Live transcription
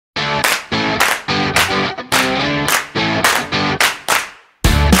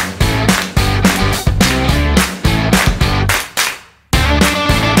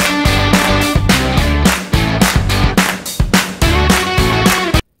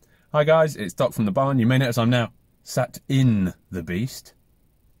Hi guys, it's Doc from the barn. You may notice I'm now sat in the beast.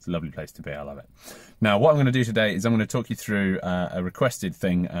 It's a lovely place to be, I love it. Now what I'm going to do today is I'm going to talk you through a requested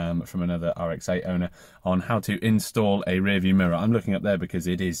thing from another RX8 owner on how to install a rear view mirror. I'm looking up there because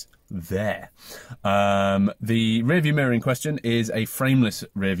it is there. The rear view mirror in question is a frameless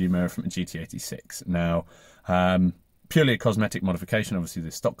rear view mirror from a GT86. Now, purely a cosmetic modification. Obviously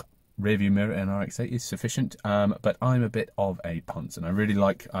the stock rear view mirror in RX8 is sufficient, but I'm a bit of a ponce, and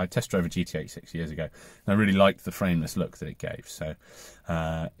I test drove a GT86 years ago, and I really liked the frameless look that it gave. So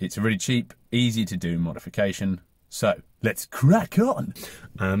it's a really cheap, easy to do modification. So let's crack on.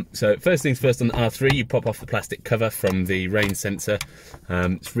 So first things first, on the R3 you pop off the plastic cover from the rain sensor.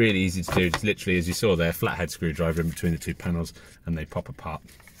 It's really easy to do. It's literally, as you saw there, flathead screwdriver in between the two panels, and they pop apart.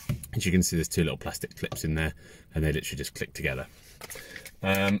 As you can see, there's two little plastic clips in there, and they literally just click together.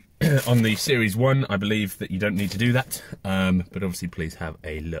 On the Series 1, I believe that you don't need to do that, but obviously please have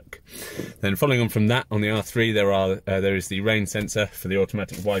a look. Then following on from that, on the R3 there is the rain sensor for the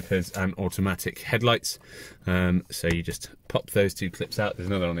automatic wipers and automatic headlights. So you just pop those two clips out. There's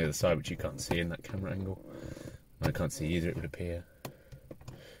another on the other side which you can't see in that camera angle. I can't see either, it would appear.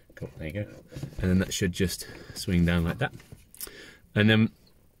 Cool, there you go. And then that should just swing down like that. And then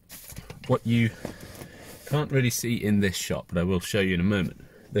what you can't really see in this shot, but I will show you in a moment,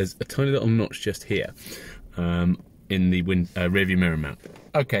 there's a tiny little notch just here in the rear view mirror mount.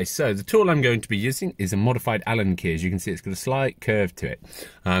 Okay, so the tool I'm going to be using is a modified Allen key. As you can see, it's got a slight curve to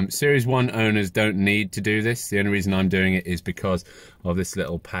it. Series 1 owners don't need to do this. The only reason I'm doing it is because of this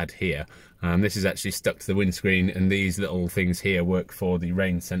little pad here. This is actually stuck to the windscreen, and these little things here work for the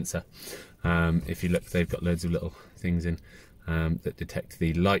rain sensor. If you look, they've got loads of little things in that detect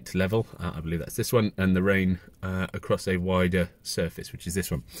the light level. I believe that's this one, and the rain across a wider surface, which is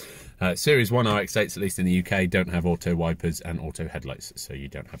this one. Series 1 RX8s, at least in the UK, don't have auto wipers and auto headlights, so you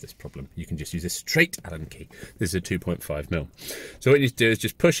don't have this problem. You can just use a straight Allen key. This is a 2.5mm. So what you need to do is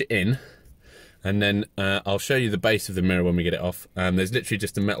just push it in, and then I'll show you the base of the mirror when we get it off. There's literally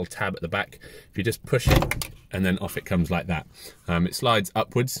just a metal tab at the back. If you just push it, and then off it comes like that. It slides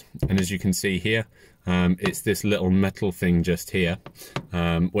upwards, and as you can see here, it's this little metal thing just here.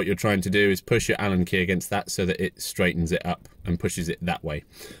 What you're trying to do is push your Allen key against that so that it straightens it up and pushes it that way.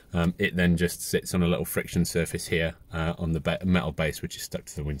 It then just sits on a little friction surface here on the metal base, which is stuck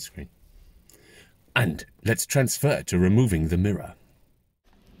to the windscreen. And let's transfer to removing the mirror.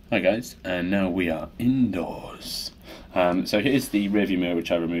 Hi guys, and now we are indoors. So here's the rearview mirror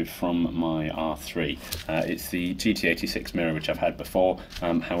which I removed from my R3. It's the GT86 mirror which I've had before.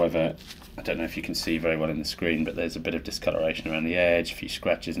 However, I don't know if you can see very well in the screen, but there's a bit of discoloration around the edge, a few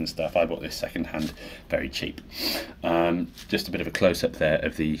scratches and stuff. I bought this second hand, very cheap. Just a bit of a close-up there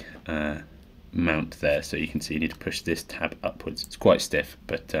of the mount there, so you can see you need to push this tab upwards. It's quite stiff,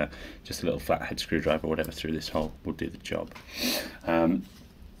 but just a little flathead screwdriver or whatever through this hole will do the job.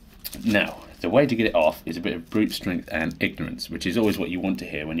 Now, the way to get it off is a bit of brute strength and ignorance, which is always what you want to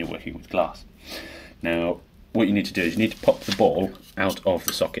hear when you're working with glass. Now, what you need to do is you need to pop the ball out of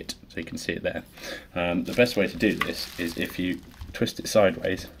the socket, so you can see it there. The best way to do this is if you twist it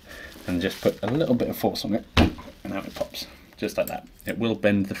sideways and just put a little bit of force on it, and out it pops, just like that. It will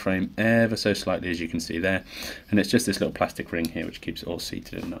bend the frame ever so slightly, as you can see there, and it's just this little plastic ring here which keeps it all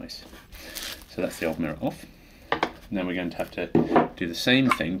seated and nice. So that's the old mirror off. Now we're going to have to do the same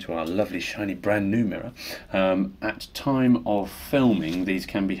thing to our lovely shiny brand new mirror. At time of filming, these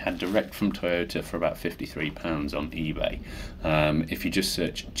can be had direct from Toyota for about £53 on eBay. If you just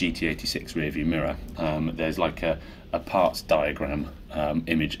search GT86 rearview mirror, there's like a parts diagram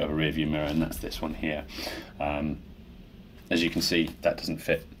image of a rearview mirror, and that's this one here. As you can see, that doesn't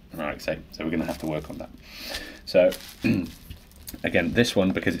fit an RX8, so we're going to have to work on that. So again, this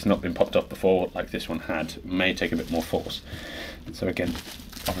one, because it's not been popped off before like this one had, may take a bit more force. So again,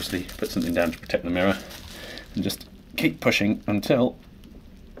 obviously put something down to protect the mirror and just keep pushing until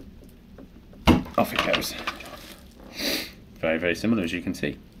off it goes. Very, very similar, as you can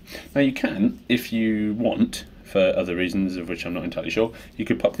see. Now you can, if you want, for other reasons of which I'm not entirely sure, you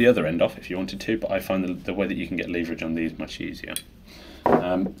could pop the other end off if you wanted to, but I find the way that you can get leverage on these much easier.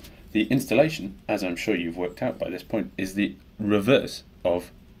 The installation, as I'm sure you've worked out by this point, is the reverse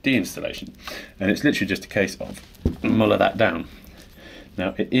of deinstallation, and it's literally just a case of muller that down.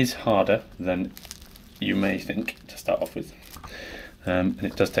 Now it is harder than you may think to start off with, and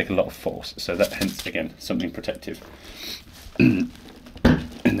it does take a lot of force, so that hence again something protective. And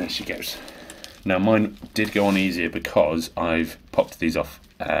there she goes. Now mine did go on easier because I've popped these off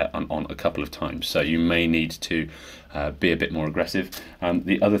on a couple of times, so you may need to be a bit more aggressive.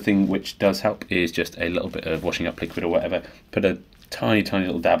 The other thing which does help is just a little bit of washing up liquid or whatever. Put a tiny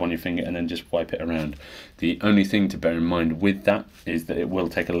little dab on your finger and then just wipe it around. The only thing to bear in mind with that is that it will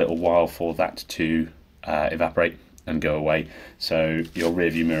take a little while for that to evaporate and go away, so your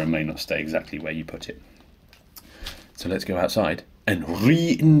rear view mirror may not stay exactly where you put it. So let's go outside and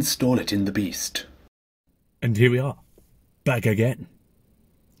reinstall it in the beast. And here we are, back again.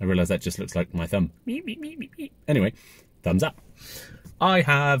 I realise that just looks like my thumb. Anyway, thumbs up. I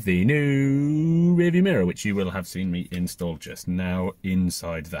have the new rearview mirror, which you will have seen me install just now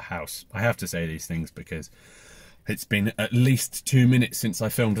inside the house. I have to say these things because it's been at least 2 minutes since I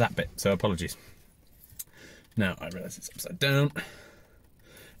filmed that bit, so apologies. Now, I realise it's upside down.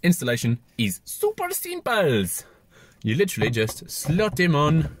 Installation is super simple. You literally just slot him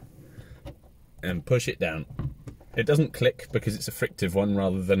on and push it down. It doesn't click because it's a frictive one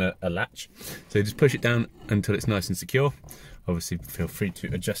rather than a latch. So you just push it down until it's nice and secure. Obviously, feel free to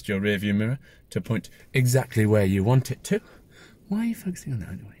adjust your rear view mirror to point exactly where you want it to. Why are you focusing on that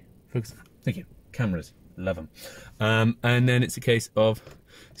anyway? Focus on that. Thank you. Cameras, love them. And then it's a case of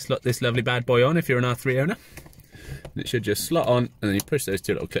slot this lovely bad boy on if you're an R3 owner. It should just slot on, and then you push those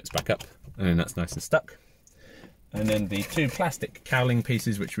two little clips back up, and then that's nice and stuck. And then the two plastic cowling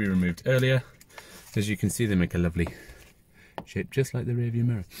pieces which we removed earlier, as you can see, they make a lovely shape just like the rear view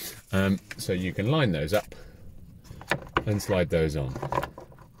mirror. So you can line those up and slide those on.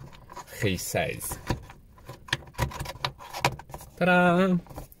 He says. Ta-da!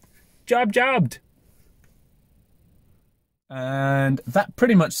 Jobbed! And that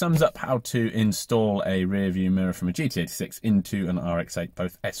pretty much sums up how to install a rear view mirror from a GT86 into an RX8,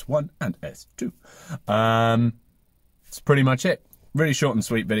 both S1 and S2. That's pretty much it. Really short and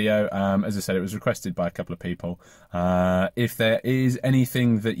sweet video. As I said, it was requested by a couple of people. If there is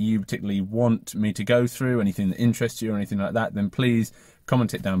anything that you particularly want me to go through, anything that interests you or anything like that, then please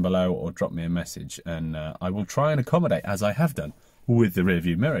comment it down below or drop me a message, and I will try and accommodate, as I have done with the rear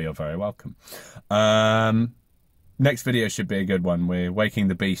view mirror. You're very welcome. Next video should be a good one. We're waking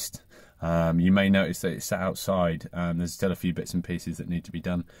the beast. You may notice that it's sat outside. There's still a few bits and pieces that need to be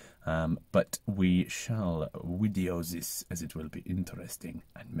done. But we shall video this, as it will be interesting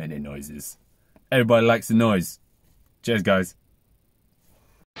and many noises. Everybody likes the noise. Cheers, guys.